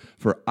says.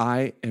 For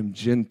I am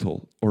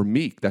gentle, or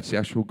meek. That's the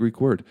actual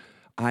Greek word.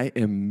 I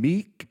am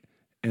meek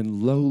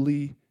and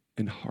lowly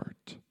in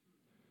heart.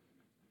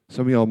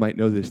 Some of y'all might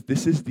know this.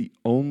 This is the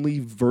only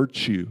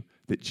virtue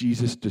that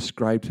Jesus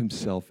described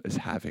himself as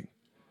having.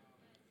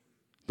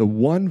 The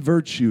one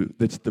virtue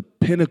that's the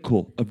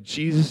pinnacle of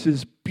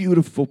Jesus'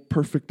 beautiful,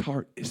 perfect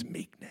heart is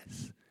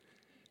meekness.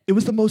 It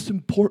was the most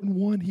important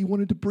one he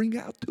wanted to bring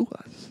out to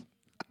us.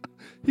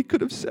 He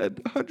could have said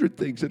 100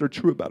 things that are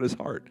true about his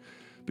heart,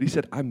 but he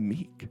said, I'm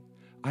meek.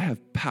 I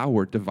have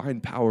power, divine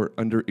power,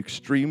 under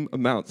extreme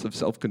amounts of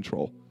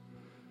self-control,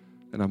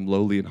 and I'm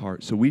lowly in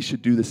heart. So we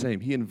should do the same.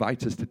 He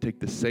invites us to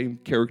take the same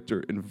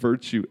character and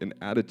virtue and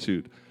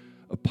attitude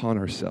upon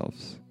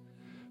ourselves.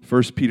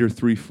 1 Peter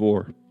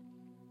 3:4.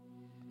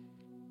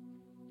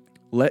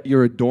 Let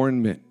your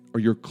adornment or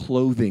your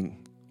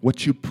clothing,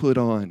 what you put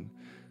on,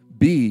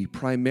 be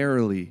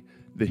primarily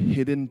the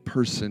hidden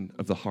person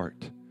of the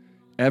heart.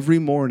 Every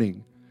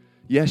morning,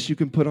 yes, you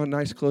can put on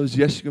nice clothes.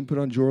 Yes, you can put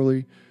on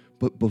jewelry.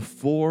 But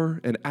before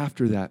and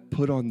after that,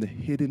 put on the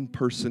hidden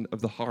person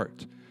of the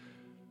heart,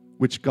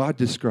 which God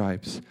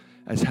describes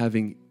as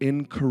having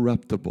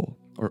incorruptible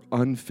or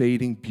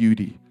unfading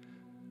beauty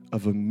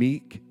of a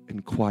meek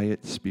and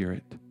quiet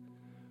spirit.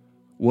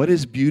 What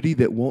is beauty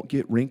that won't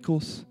get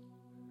wrinkles?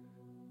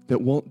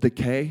 That won't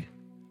decay?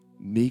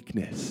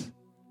 Meekness.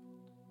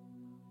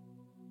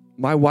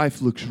 My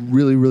wife looks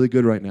really, really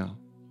good right now.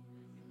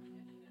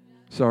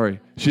 Sorry.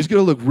 She's going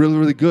to look really,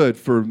 really good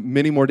for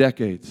many more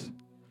decades.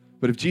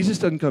 But if Jesus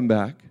doesn't come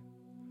back,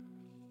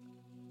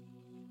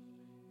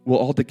 we'll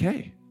all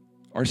decay.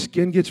 Our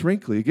skin gets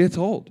wrinkly. It gets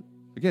old.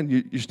 Again,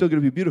 you're still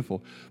going to be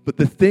beautiful. But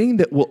the thing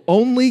that will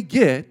only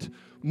get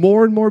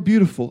more and more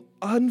beautiful,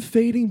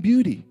 unfading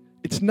beauty,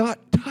 it's not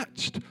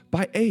touched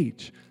by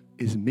age,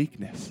 is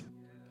meekness.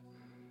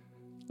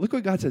 Look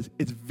what God says.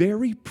 It's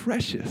very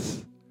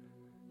precious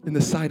in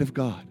the sight of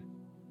God.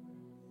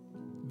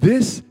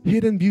 This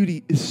hidden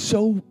beauty is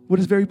so, what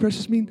does very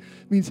precious mean?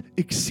 It means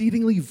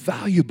exceedingly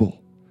valuable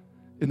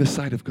in the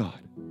sight of God.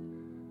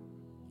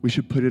 We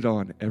should put it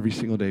on every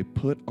single day.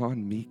 Put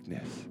on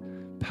meekness,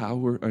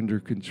 power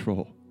under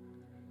control,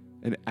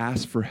 and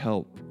ask for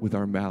help with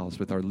our mouths,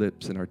 with our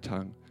lips and our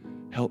tongue.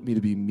 Help me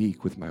to be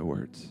meek with my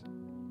words.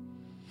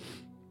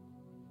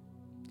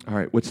 All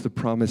right, what's the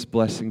promised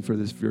blessing for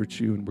this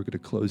virtue? And we're going to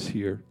close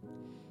here.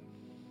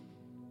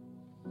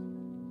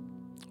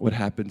 What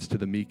happens to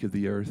the meek of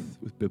the earth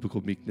with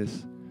biblical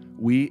meekness?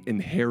 We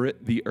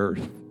inherit the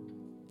earth.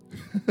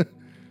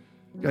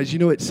 Guys, you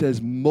know it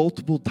says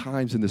multiple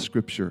times in the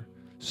scripture,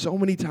 so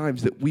many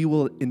times, that we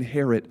will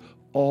inherit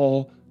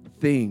all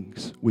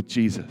things with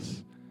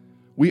Jesus.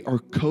 We are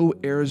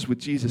co-heirs with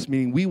Jesus,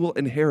 meaning we will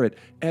inherit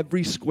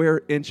every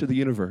square inch of the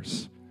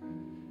universe.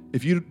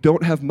 If you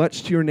don't have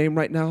much to your name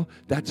right now,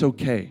 that's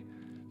okay.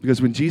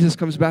 Because when Jesus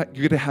comes back,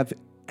 you're going to have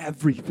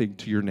everything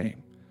to your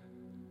name.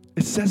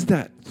 It says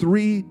that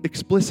 3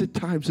 explicit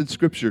times in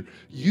Scripture.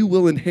 You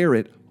will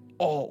inherit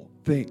all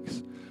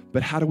things.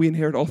 But how do we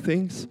inherit all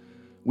things?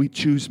 We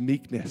choose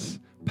meekness,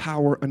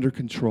 power under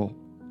control.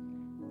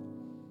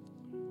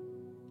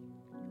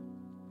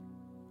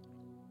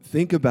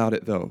 Think about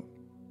it, though,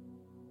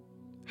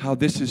 how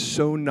this is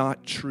so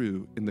not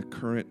true in the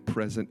current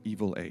present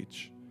evil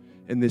age.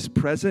 In this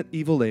present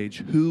evil age,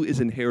 who is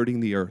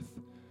inheriting the earth?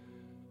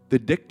 The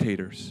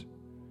dictators.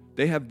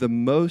 They have the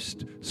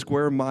most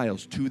square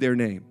miles to their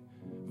name.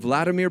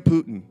 Vladimir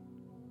Putin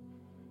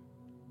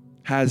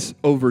has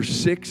over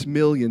 6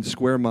 million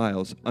square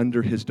miles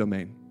under his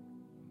domain.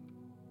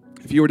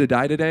 If you were to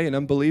die today, an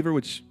unbeliever,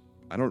 which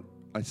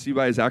I see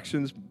by his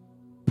actions,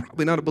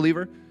 probably not a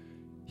believer,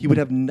 he would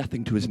have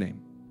nothing to his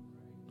name.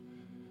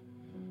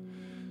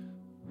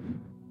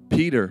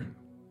 Peter,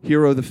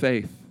 hero of the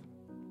faith,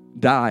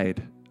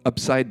 died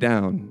upside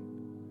down,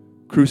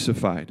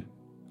 crucified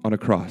on a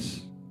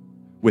cross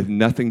with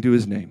nothing to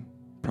his name,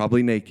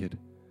 probably naked,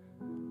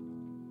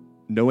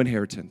 no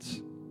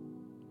inheritance.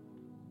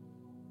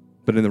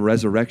 But in the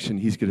resurrection,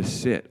 he's going to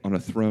sit on a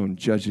throne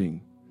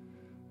judging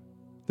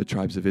the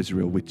tribes of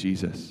Israel with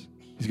Jesus.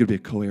 He's going to be a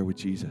co-heir with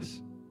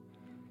Jesus.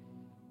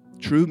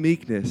 True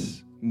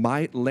meekness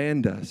might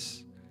land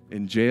us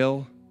in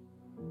jail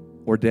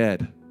or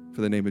dead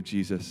for the name of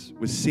Jesus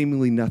with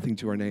seemingly nothing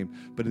to our name.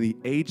 But in the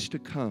age to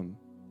come,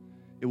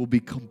 it will be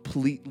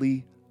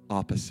completely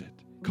opposite.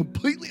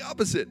 Completely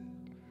opposite.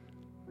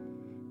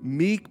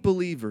 Meek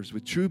believers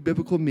with true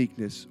biblical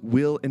meekness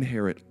will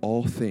inherit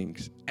all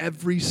things.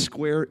 Every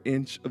square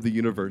inch of the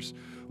universe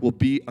will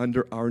be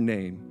under our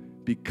name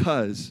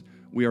because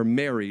we are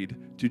married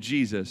to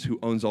Jesus who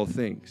owns all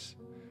things.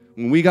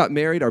 When we got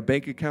married, our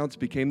bank accounts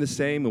became the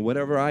same, and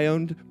whatever I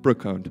owned,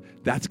 Brooke owned.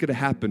 That's going to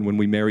happen when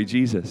we marry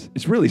Jesus.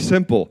 It's really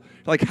simple.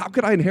 Like, how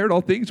could I inherit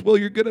all things? Well,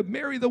 you're going to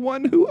marry the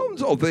one who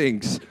owns all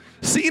things,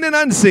 seen and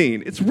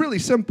unseen. It's really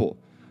simple.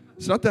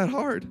 It's not that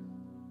hard.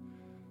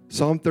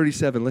 Psalm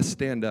 37, let's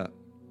stand up.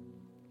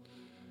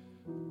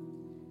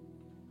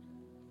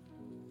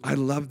 I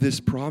love this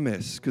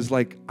promise because,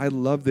 I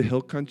love the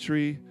hill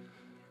country.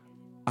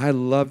 I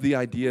love the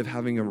idea of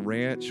having a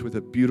ranch with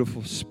a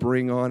beautiful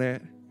spring on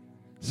it,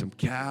 some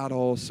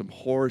cattle, some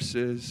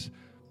horses,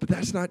 but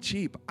that's not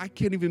cheap. I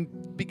can't even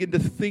begin to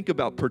think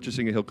about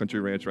purchasing a hill country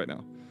ranch right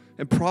now,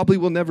 and probably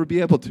will never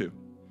be able to,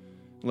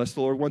 unless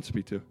the Lord wants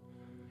me to.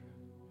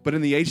 But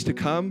in the age to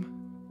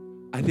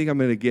come, I think I'm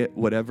going to get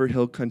whatever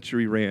hill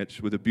country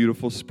ranch with a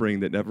beautiful spring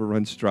that never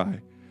runs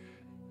dry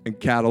and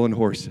cattle and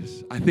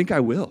horses. I think I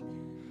will.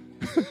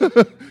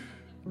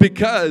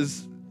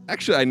 Because,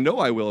 actually, I know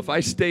I will. If I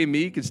stay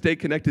meek and stay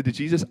connected to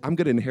Jesus, I'm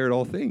going to inherit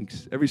all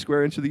things, every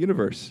square inch of the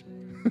universe.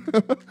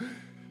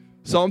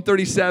 Psalm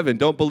 37,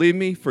 don't believe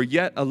me? For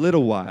yet a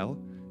little while,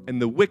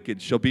 and the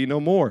wicked shall be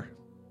no more.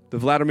 The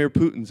Vladimir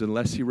Putins,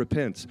 unless he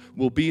repents,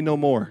 will be no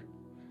more.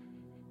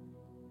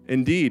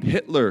 Indeed,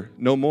 Hitler,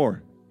 no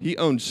more. He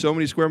owned so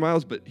many square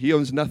miles, but he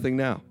owns nothing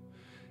now.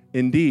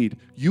 Indeed,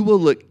 you will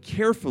look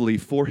carefully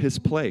for his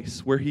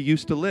place where he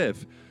used to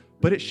live,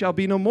 but it shall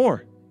be no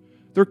more.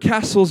 Their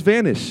castles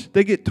vanish.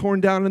 They get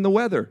torn down in the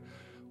weather.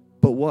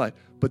 But what?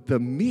 But the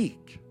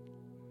meek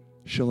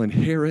shall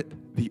inherit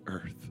the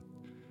earth.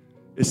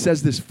 It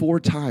says this 4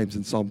 times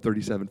in Psalm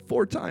 37.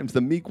 4 times,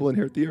 the meek will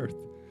inherit the earth.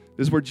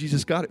 This is where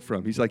Jesus got it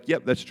from. He's like,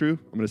 yep, that's true.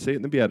 I'm going to say it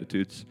in the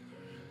Beatitudes.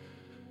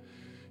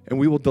 And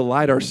we will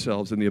delight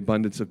ourselves in the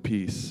abundance of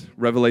peace.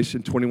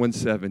 Revelation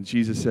 21:7,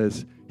 Jesus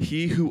says,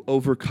 he who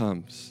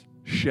overcomes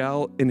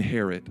shall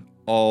inherit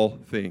all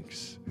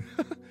things.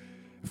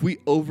 If we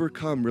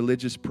overcome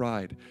religious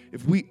pride,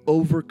 if we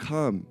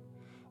overcome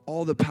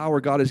all the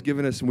power God has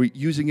given us and we're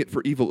using it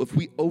for evil, if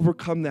we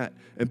overcome that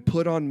and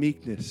put on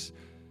meekness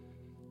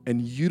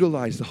and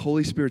utilize the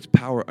Holy Spirit's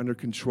power under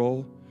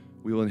control,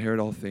 we will inherit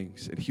all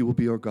things, and he will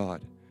be our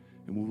God,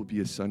 and we will be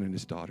his son and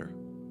his daughter.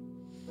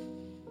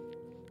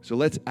 So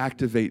let's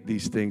activate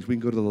these things. We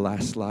can go to the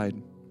last slide.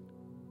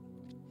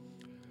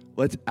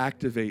 Let's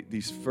activate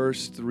these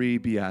first 3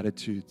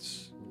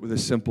 Beatitudes with a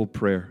simple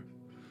prayer.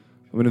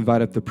 I'm going to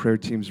invite up the prayer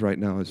teams right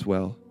now as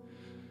well.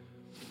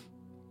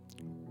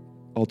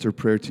 Altar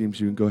prayer teams,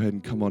 you can go ahead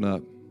and come on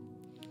up.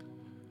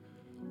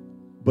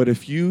 But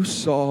if you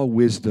saw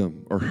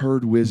wisdom or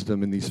heard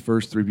wisdom in these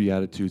first 3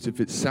 Beatitudes,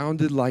 if it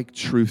sounded like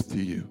truth to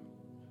you,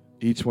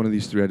 each one of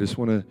these 3, I just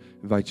want to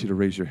invite you to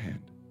raise your hand.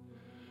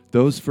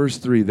 Those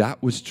first 3,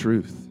 that was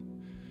truth.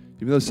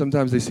 Even though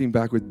sometimes they seem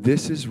backward,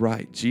 this is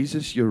right.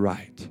 Jesus, you're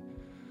right.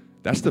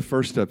 That's the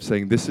first step,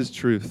 saying this is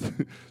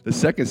truth. The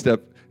second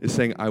step is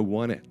saying I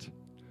want it.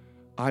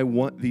 I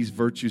want these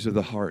virtues of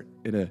the heart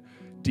in a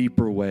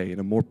deeper way, in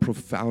a more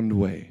profound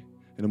way,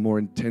 in a more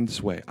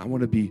intense way. I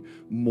want to be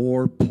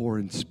more poor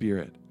in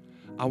spirit.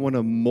 I want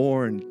to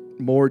mourn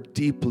more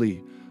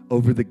deeply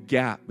over the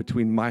gap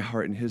between my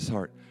heart and his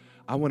heart.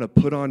 I want to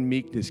put on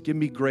meekness. Give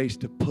me grace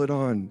to put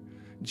on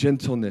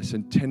gentleness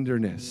and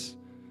tenderness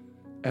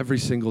every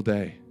single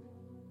day.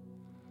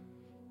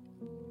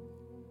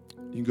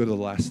 You can go to the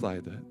last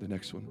slide, the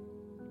next one.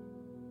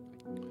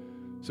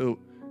 So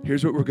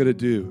here's what we're going to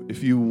do.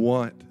 If you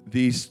want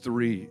these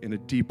 3 in a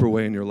deeper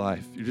way in your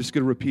life, you're just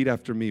going to repeat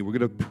after me. We're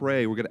going to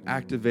pray. We're going to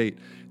activate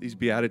these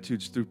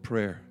Beatitudes through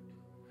prayer.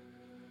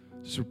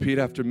 Just repeat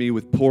after me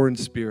with poor in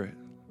spirit.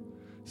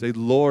 Say,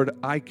 Lord,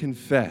 I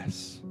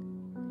confess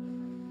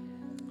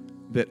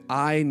that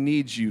I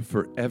need you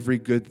for every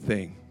good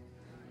thing,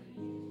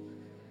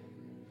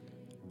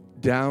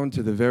 down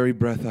to the very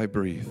breath I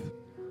breathe.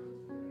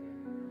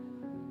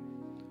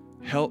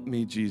 Help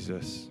me,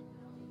 Jesus,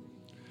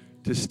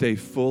 to stay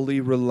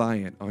fully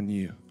reliant on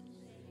you.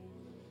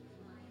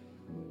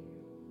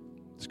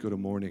 Let's go to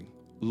mourning.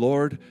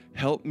 Lord,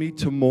 help me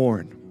to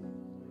mourn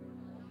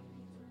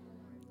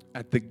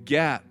at the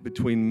gap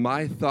between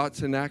my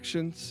thoughts and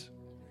actions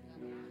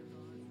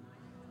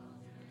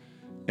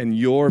and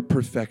your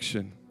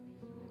perfection.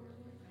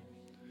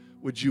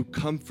 Would you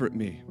comfort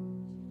me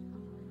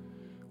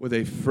with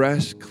a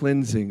fresh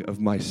cleansing of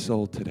my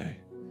soul today?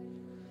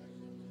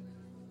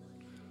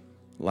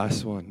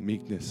 Last one,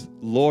 meekness.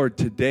 Lord,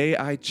 today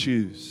I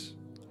choose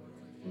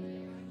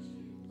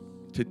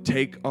to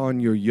take on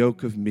your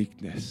yoke of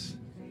meekness.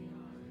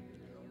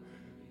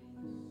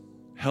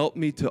 Help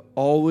me to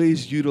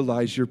always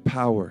utilize your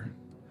power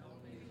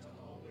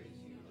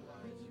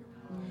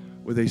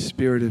with a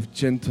spirit of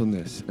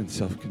gentleness and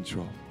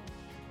self-control.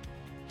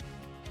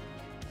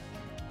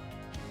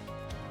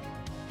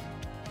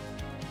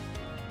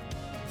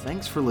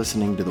 Thanks for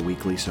listening to the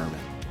weekly sermon.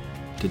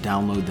 To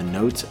download the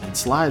notes and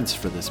slides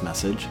for this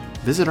message,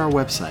 visit our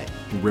website,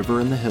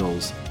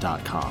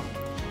 riverinthehills.com.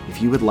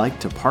 If you would like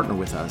to partner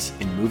with us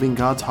in moving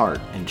God's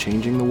heart and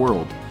changing the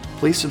world,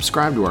 please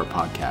subscribe to our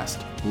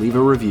podcast, leave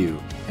a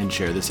review, and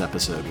share this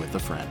episode with a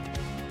friend.